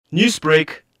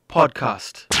Newsbreak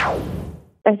Podcast.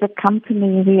 As a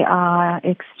company, we are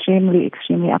extremely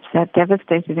upset,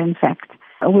 devastated, in fact.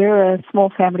 We're a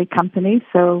small family company,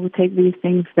 so we take these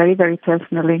things very, very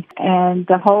personally. And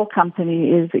the whole company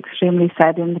is extremely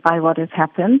saddened by what has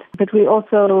happened. But we're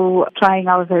also trying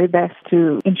our very best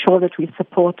to ensure that we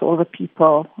support all the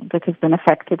people that have been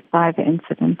affected by the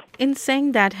incident. In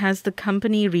saying that, has the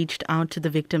company reached out to the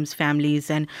victims' families,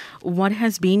 and what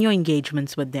has been your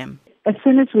engagements with them? As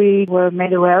soon as we were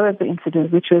made aware of the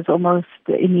incident, which was almost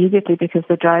immediately because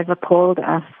the driver called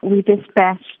us, we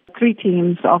dispatched 3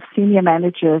 teams of senior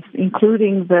managers,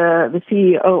 including the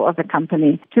CEO of the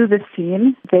company, to the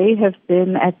scene. They have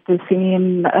been at the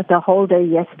scene the whole day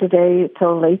yesterday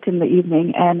till late in the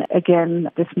evening and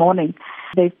again this morning.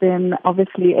 They've been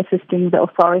obviously assisting the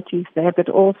authorities there, but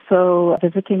also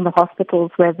visiting the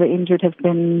hospitals where the injured have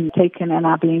been taken and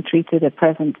are being treated at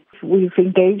present. We've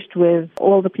engaged with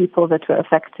all the people that were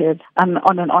affected on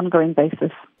an ongoing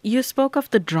basis. You spoke of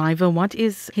the driver. What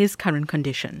is his current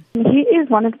condition? He is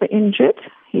one of the injured.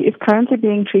 He is currently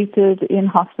being treated in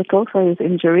hospital for his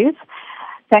injuries.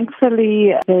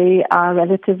 Thankfully, they are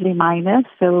relatively minor,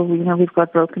 so we've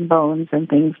got broken bones and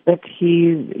things, but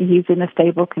he's in a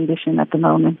stable condition at the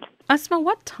moment. Asma,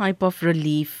 what type of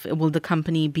relief will the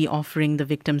company be offering the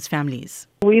victims' families?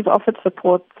 We've offered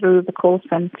support through the call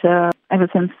center ever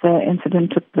since the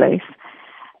incident took place.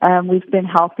 We've been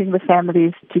helping the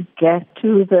families to get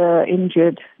to the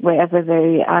injured wherever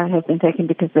they have been taken,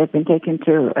 because they've been taken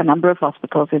to a number of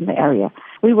hospitals in the area.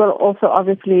 We will also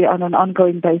obviously on an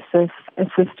ongoing basis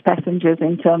assist passengers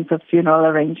in terms of funeral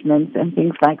arrangements and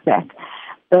things like that.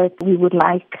 But we would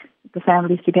like the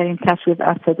families to get in touch with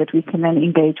us so that we can then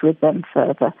engage with them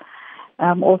further.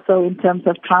 Also in terms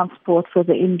of transport for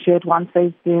the injured, once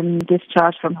they've been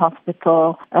discharged from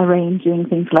hospital, arranging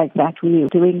things like that. We're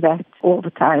doing that all the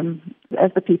time.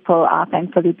 As the people are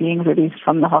thankfully being released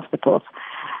from the hospitals,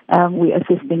 we're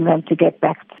assisting them to get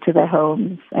back to their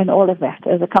homes and all of that.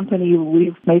 As a company,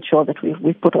 we've made sure that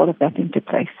we've put all of that into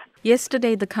place.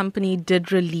 Yesterday, the company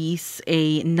did release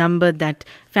a number that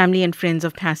family and friends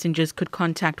of passengers could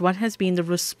contact. What has been the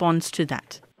response to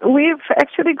that? We've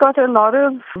actually got a lot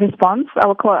of response.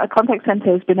 Our contact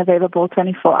center has been available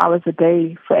 24 hours a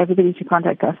day for everybody to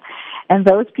contact us. And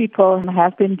those people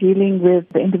have been dealing with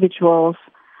the individuals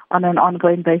on an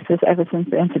ongoing basis ever since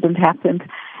the incident happened.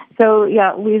 So,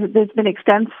 there's been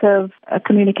extensive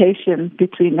communication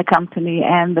between the company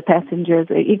and the passengers.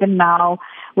 Even now,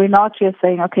 we're not just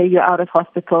saying, okay, you're out of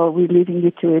hospital, we're leaving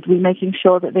you to it. We're making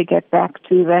sure that they get back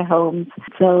to their homes.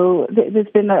 So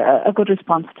there's been a good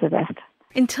response to that.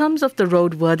 In terms of the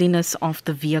roadworthiness of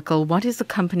the vehicle, what is the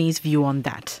company's view on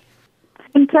that?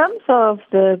 In terms of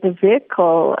the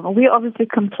vehicle, we obviously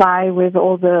comply with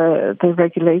all the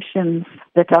regulations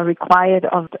that are required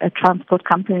of a transport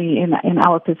company in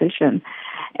our position.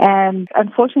 And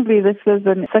unfortunately, this is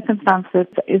a circumstance that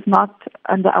is not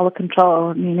under our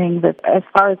control, meaning that as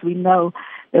far as we know,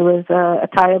 there was a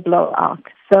tire blowout.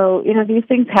 So, these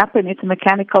things happen. It's a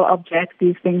mechanical object.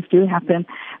 These things do happen.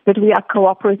 But we are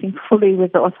cooperating fully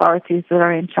with the authorities that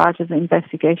are in charge of the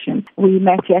investigation. We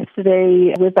met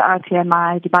yesterday with the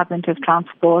RTMI, Department of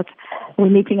Transport. We're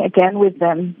meeting again with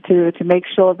them to make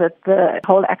sure that the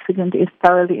whole accident is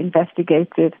thoroughly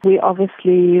investigated. We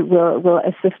obviously will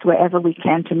assist wherever we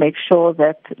can to make sure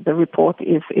that the report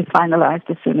is finalized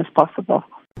as soon as possible.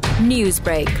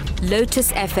 Newsbreak,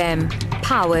 Lotus FM,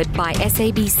 powered by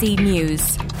SABC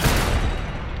News.